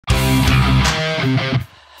Hey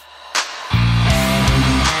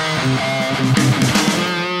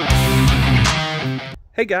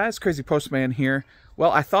guys, Crazy Postman here.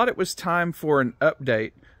 Well, I thought it was time for an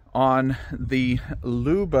update on the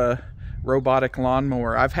Luba robotic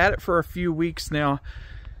lawnmower. I've had it for a few weeks now.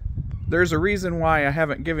 There's a reason why I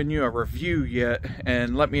haven't given you a review yet,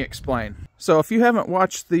 and let me explain. So if you haven't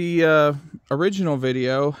watched the original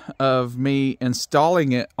video of me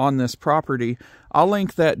installing it on this property, I'll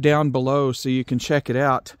link that down below so you can check it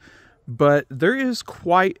out. But there is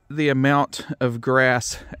quite the amount of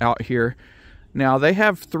grass out here. Now, they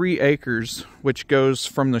have 3 acres, which goes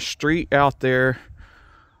from the street out there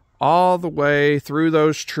all the way through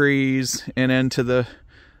those trees and into the,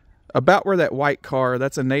 about where that white car,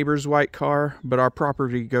 that's a neighbor's white car, but our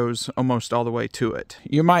property goes almost all the way to it.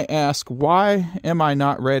 You might ask, why am I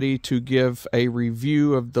not ready to give a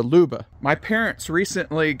review of the Luba? My parents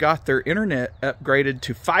recently got their internet upgraded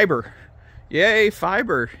to fiber. Yay,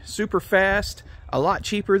 fiber, super fast, a lot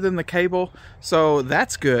cheaper than the cable, so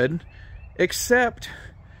that's good. Except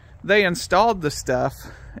they installed the stuff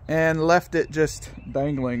and left it just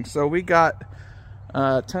dangling. So we got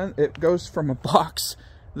it goes from a box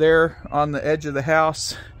there on the edge of the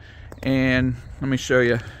house, and let me show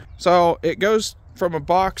you. So it goes from a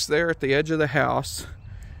box there at the edge of the house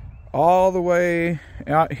all the way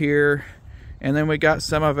out here, and then we got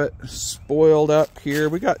some of it spoiled up here.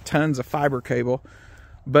 We got tons of fiber cable,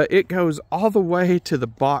 but it goes all the way to the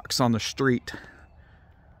box on the street.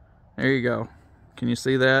 There you go. Can you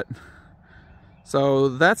see that? So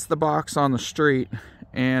that's the box on the street,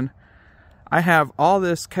 and I have all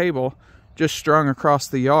this cable just strung across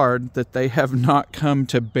the yard that they have not come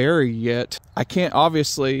to bury yet. I can't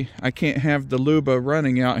have the Luba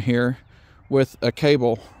running out here with a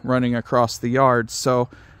cable running across the yard. So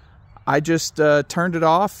I just turned it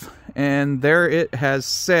off, and there it has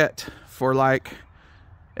sat for like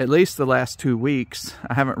at least the last 2 weeks.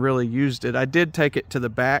 I haven't really used it. I did take it to the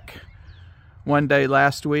back one day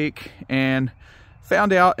last week and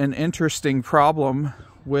found out an interesting problem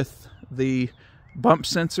with the bump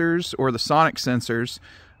sensors or the sonic sensors.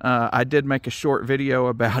 I did make a short video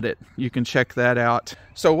about it. You can check that out.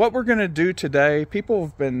 So what we're going to do today, people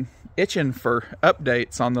have been itching for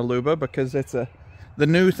updates on the Luba because it's the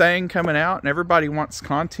new thing coming out and everybody wants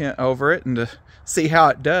content over it and to see how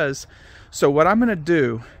it does. So what I'm going to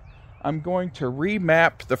do, I'm going to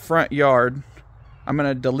remap the front yard. I'm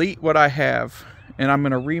going to delete what I have, and I'm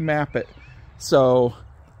going to remap it so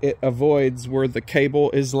it avoids where the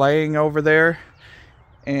cable is laying over there.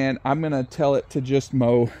 And I'm going to tell it to just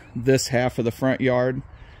mow this half of the front yard.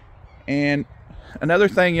 And another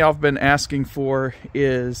thing y'all have been asking for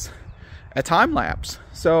is a time lapse.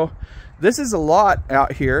 So this is a lot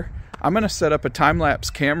out here. I'm going to set up a time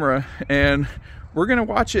lapse camera, and we're going to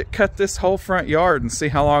watch it cut this whole front yard and see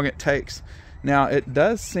how long it takes. Now, it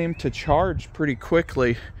does seem to charge pretty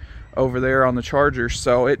quickly over there on the charger,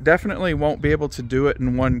 so it definitely won't be able to do it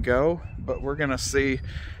in one go, but we're going to see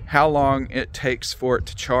how long it takes for it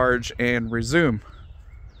to charge and resume.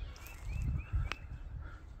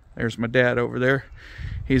 There's my dad over there.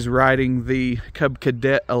 He's riding the Cub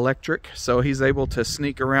Cadet electric, so he's able to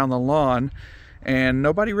sneak around the lawn, and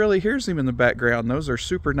nobody really hears him in the background. Those are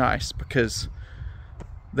super nice because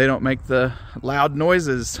they don't make the loud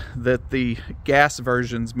noises that the gas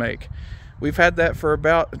versions make. We've had that for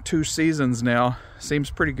about 2 seasons now. Seems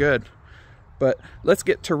pretty good. But let's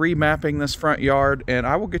get to remapping this front yard, and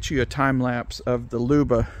I will get you a time lapse of the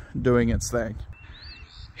Luba doing its thing.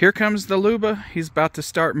 Here comes the Luba. He's about to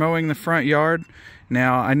start mowing the front yard.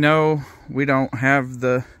 Now, I know we don't have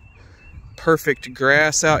the perfect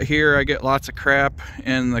grass out here. I get lots of crap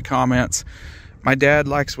in the comments. My dad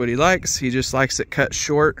likes what he likes. He just likes it cut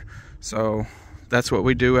short. So that's what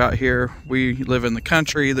we do out here. We live in the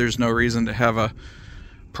country. There's no reason to have a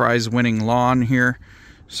prize-winning lawn here.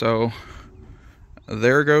 So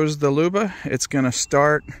there goes the Luba. It's gonna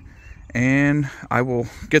start, and I will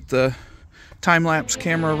get the time-lapse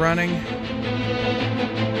camera running.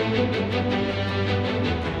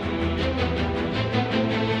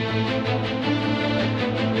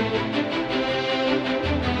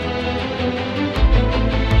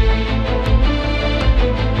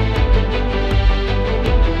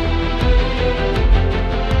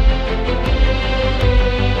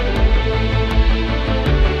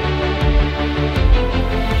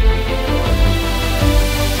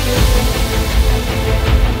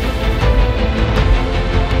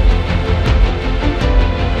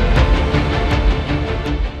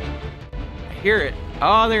 Hear it.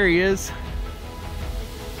 Oh, there he is.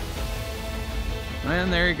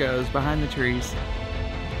 And there he goes behind the trees.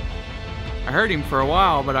 I heard him for a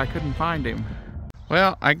while, but I couldn't find him.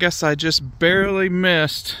 Well, I guess I just barely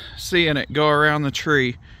missed seeing it go around the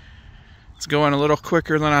tree. It's going a little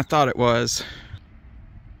quicker than I thought it was.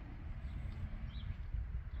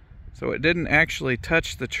 So it didn't actually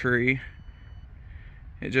touch the tree.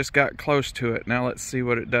 It just got close to it. Now let's see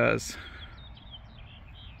what it does.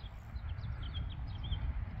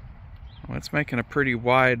 Well, it's making a pretty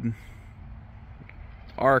wide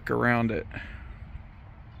arc around it.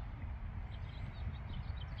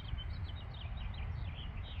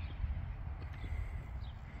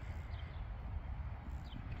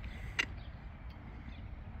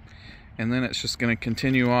 And then it's just going to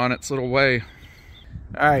continue on its little way.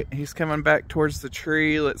 Alright, he's coming back towards the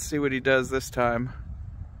tree. Let's see what he does this time.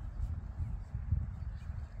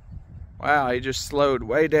 Wow, he just slowed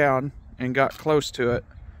way down and got close to it.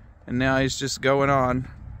 And now he's just going on.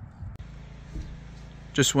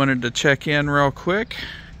 Just wanted to check in real quick.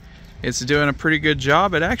 It's doing a pretty good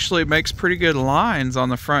job. It actually makes pretty good lines on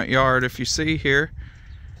the front yard. If you see here,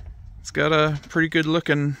 it's got a pretty good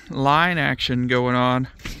looking line action going on.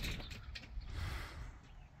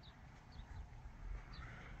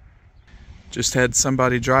 Just had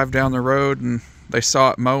somebody drive down the road and they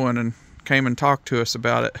saw it mowing and came and talked to us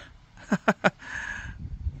about it. I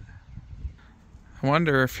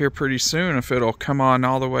wonder if here pretty soon if it'll come on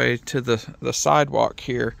all the way to the sidewalk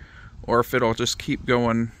here, or if it'll just keep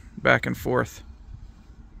going back and forth.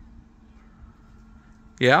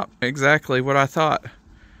 Yeah, exactly what I thought.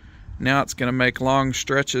 Now it's going to make long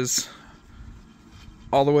stretches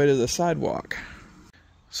all the way to the sidewalk.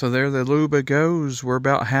 So there the Luba goes. We're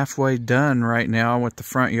about halfway done right now with the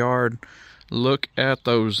front yard. Look at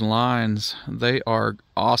those lines. They are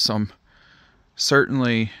awesome.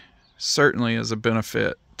 Certainly is a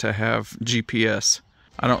benefit to have GPS.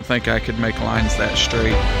 I don't think I could make lines that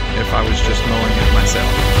straight if I was just mowing it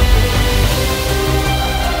myself.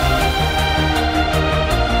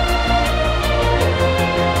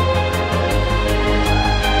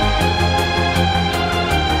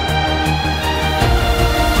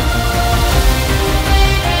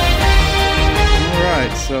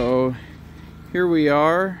 So here we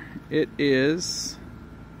are. It is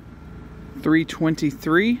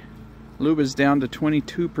 3:23. Luba's down to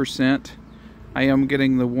 22%. I am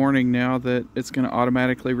getting the warning now that it's going to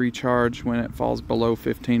automatically recharge when it falls below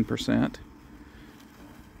 15%.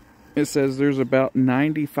 It says there's about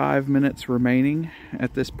 95 minutes remaining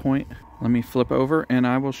at this point. Let me flip over and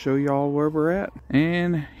I will show you all where we're at.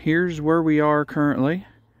 And here's where we are currently.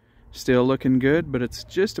 Still looking good, but it's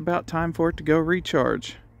just about time for it to go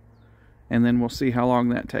recharge. And then we'll see how long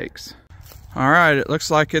that takes. Alright, it looks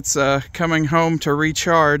like it's coming home to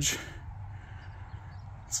recharge.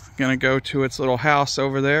 It's gonna go to its little house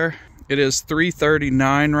over there. It is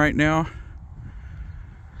 3:39 right now.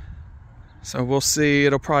 So we'll see,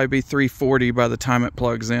 it'll probably be 3:40 by the time it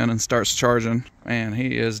plugs in and starts charging. Man,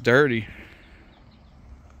 he is dirty.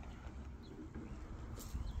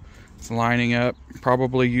 It's lining up,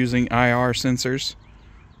 probably using IR sensors.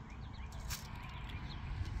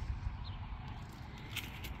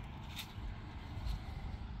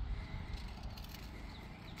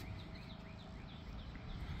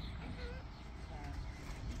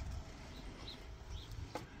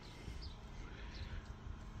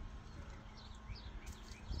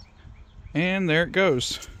 And there it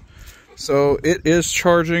goes. So it is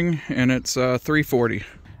charging and it's 3:40.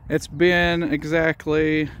 It's been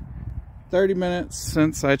exactly 30 minutes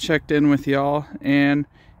since I checked in with y'all, and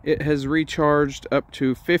it has recharged up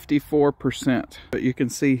to 54%. But you can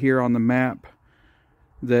see here on the map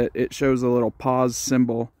that it shows a little pause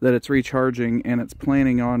symbol that it's recharging, and it's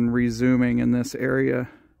planning on resuming in this area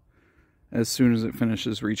as soon as it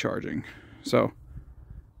finishes recharging. So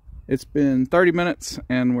it's been 30 minutes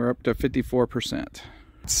and we're up to 54%.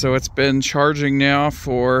 So it's been charging now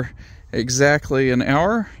for exactly an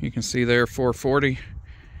hour. You can see there 4:40.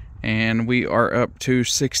 And we are up to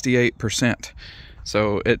 68%.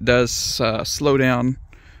 So it does slow down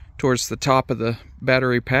towards the top of the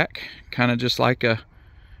battery pack, kind of just like a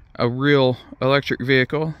real electric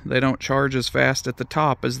vehicle. They don't charge as fast at the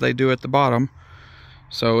top as they do at the bottom.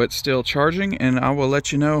 So it's still charging, and I will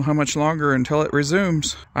let you know how much longer until it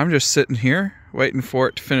resumes. I'm just sitting here waiting for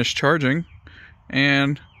it to finish charging,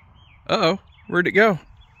 and uh-oh, where'd it go?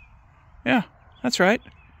 Yeah, that's right.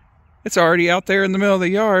 It's already out there in the middle of the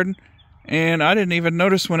yard, and I didn't even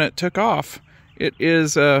notice when it took off. It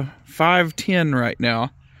is 5:10 right now,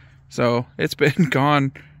 so it's been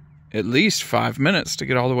gone at least 5 minutes to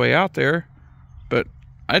get all the way out there, but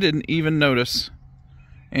I didn't even notice.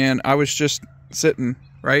 And I was just sitting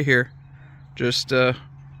right here, just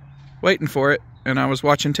waiting for it, and I was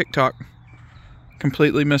watching TikTok.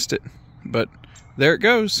 Completely missed it. But there it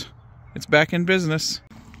goes. It's back in business.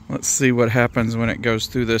 Let's see what happens when it goes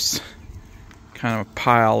through this kind of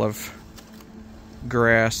pile of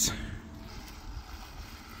grass.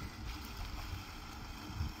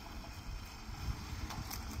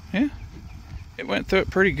 Yeah, it went through it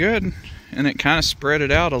pretty good, and it kind of spread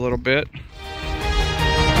it out a little bit.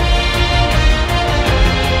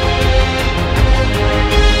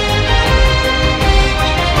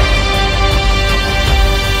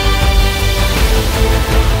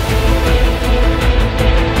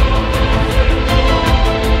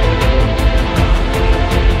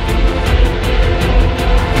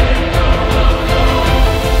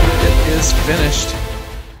 It is finished.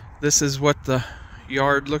 This is what the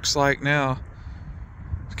yard looks like now.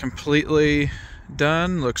 It's completely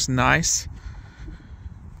done, looks nice.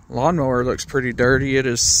 Lawnmower looks pretty dirty. It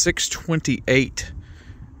is 6:28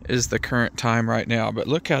 is the current time right now, but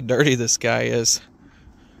look how dirty this guy is.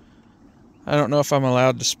 I don't know if I'm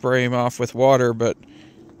allowed to spray him off with water, but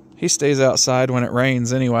he stays outside when it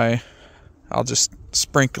rains anyway. I'll just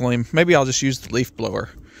sprinkle him. Maybe I'll just use the leaf blower.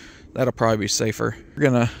 That'll probably be safer. We're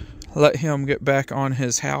gonna let him get back on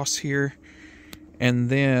his house here, and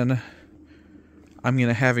then I'm going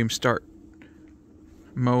to have him start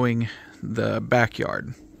mowing the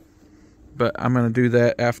backyard. But I'm going to do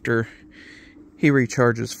that after he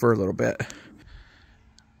recharges for a little bit.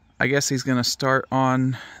 I guess he's going to start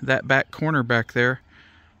on that back corner back there,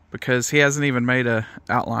 because he hasn't even made a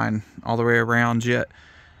outline all the way around yet.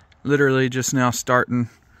 Literally just now starting.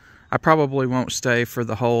 I probably won't stay for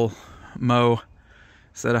the whole mow.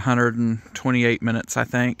 It's at 128 minutes, I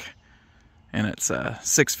think. And it's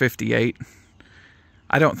 6:58.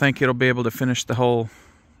 I don't think it'll be able to finish the whole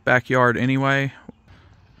backyard anyway.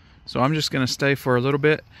 So I'm just going to stay for a little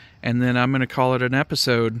bit, and then I'm going to call it an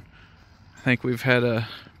episode. I think we've had a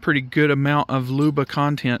pretty good amount of Luba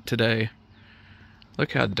content today.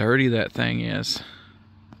 Look how dirty that thing is.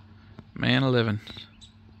 Man a-living.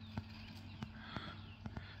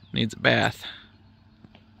 Needs a bath.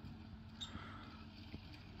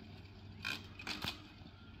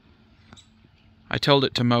 I told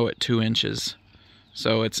it to mow at 2 inches,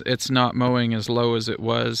 so it's not mowing as low as it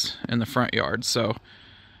was in the front yard. So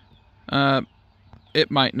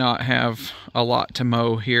it might not have a lot to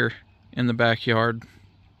mow here in the backyard.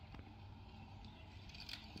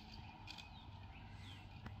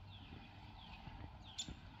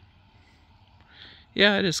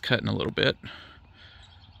 Yeah, it is cutting a little bit,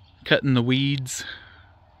 cutting the weeds.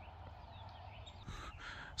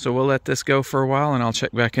 So we'll let this go for a while, and I'll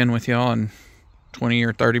check back in with y'all in 20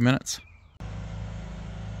 or 30 minutes.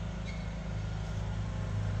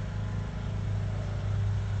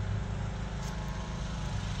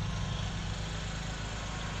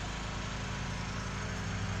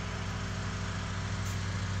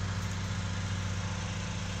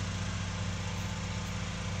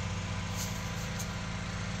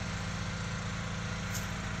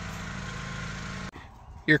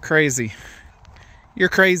 You're crazy. You're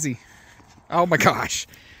crazy. Oh my gosh.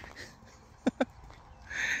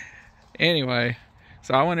 Anyway,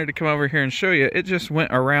 so I wanted to come over here and show you. It just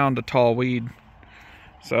went around a tall weed.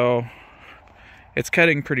 So it's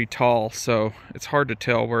cutting pretty tall, so it's hard to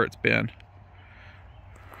tell where it's been.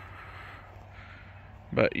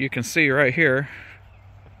 But you can see right here,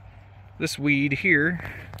 this weed here,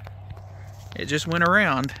 it just went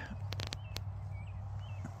around.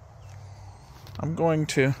 I'm going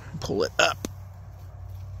to pull it up.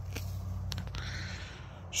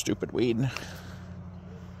 Stupid weed.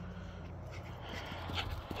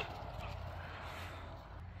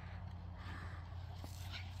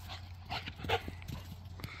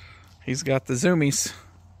 He's got the zoomies.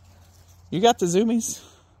 You got the zoomies?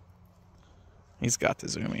 He's got the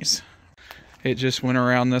zoomies. It just went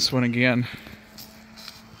around this one again.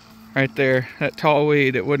 Right there, that tall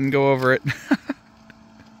weed, it wouldn't go over it.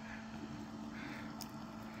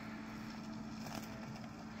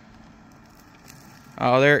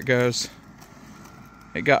 Oh, there it goes.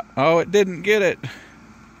 It got, oh, it didn't get it.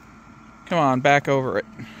 Come on, back over it.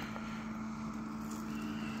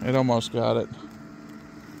 It almost got it.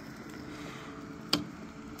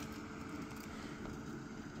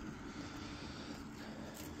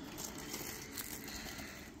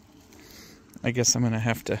 I guess I'm gonna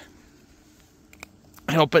have to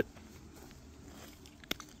help it.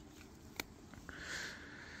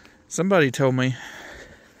 Somebody told me,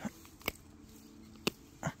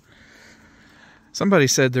 somebody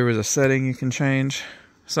said there was a setting you can change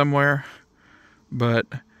somewhere, but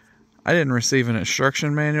I didn't receive an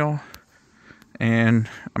instruction manual, and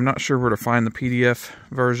I'm not sure where to find the PDF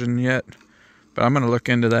version yet, but I'm gonna look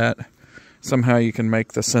into that. somehow you can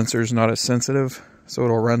make the sensors not as sensitive so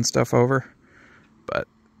it'll run stuff over, but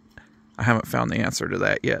I haven't found the answer to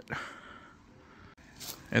that yet.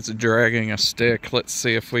 It's dragging a stick. Let's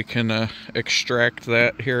see if we can extract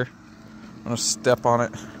that here. I'm gonna step on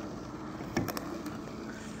it.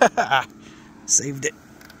 Saved it.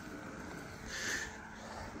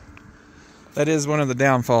 That is one of the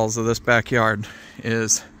downfalls of this backyard,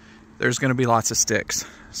 is there's going to be lots of sticks.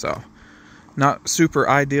 So, not super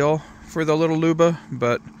ideal for the little Luba,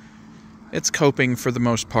 but it's coping for the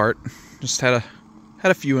most part. Just had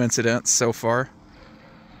a few incidents so far.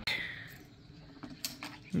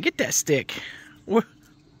 Get that stick. What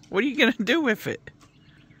are you going to do with it?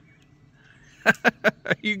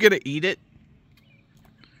 Are you going to eat it?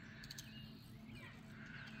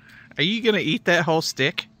 Are you going to eat that whole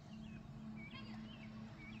stick?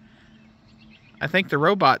 I think the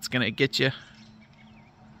robot's going to get you.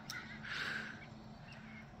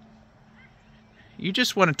 You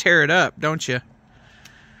just want to tear it up, don't you?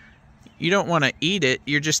 You don't want to eat it,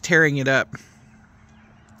 you're just tearing it up.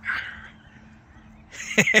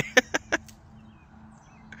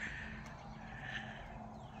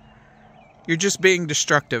 You're just being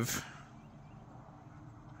destructive.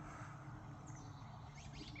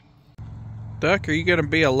 Duck, are you going to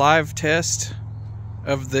be a live test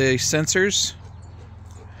of the sensors?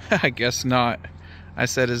 I guess not. I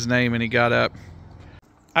said his name and he got up.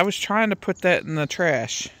 I was trying to put that in the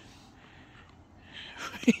trash.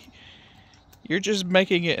 You're just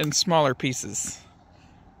making it in smaller pieces.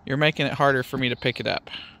 You're making it harder for me to pick it up.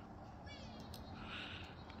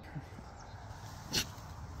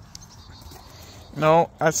 No,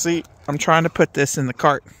 I see. I'm trying to put this in the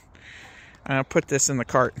cart. I'll put this in the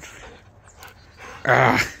cart.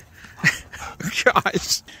 Ah.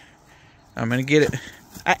 Gosh. I'm gonna get it.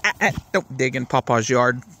 Don't dig in Papa's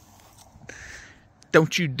yard.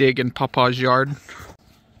 Don't you dig in Papa's yard.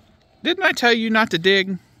 Didn't I tell you not to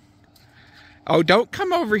dig? Oh, don't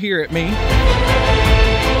come over here at me.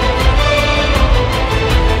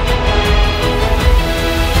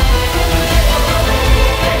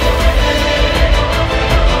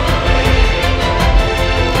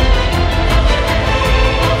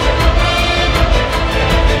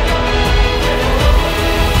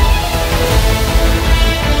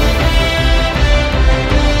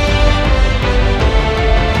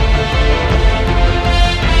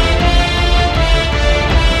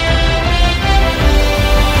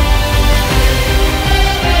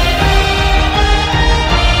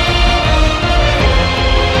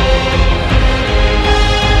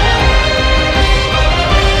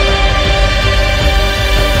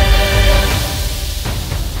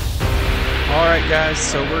 Guys,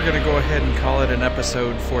 so we're gonna go ahead and call it an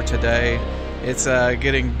episode for today. It's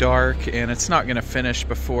getting dark and it's not gonna finish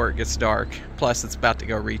before it gets dark, plus it's about to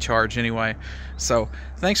go recharge anyway. So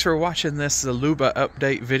thanks for watching this Luba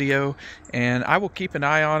update video, and I will keep an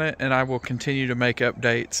eye on it and I will continue to make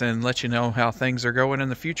updates and let you know how things are going in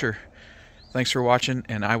the future. Thanks for watching,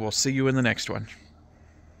 and I will see you in the next one.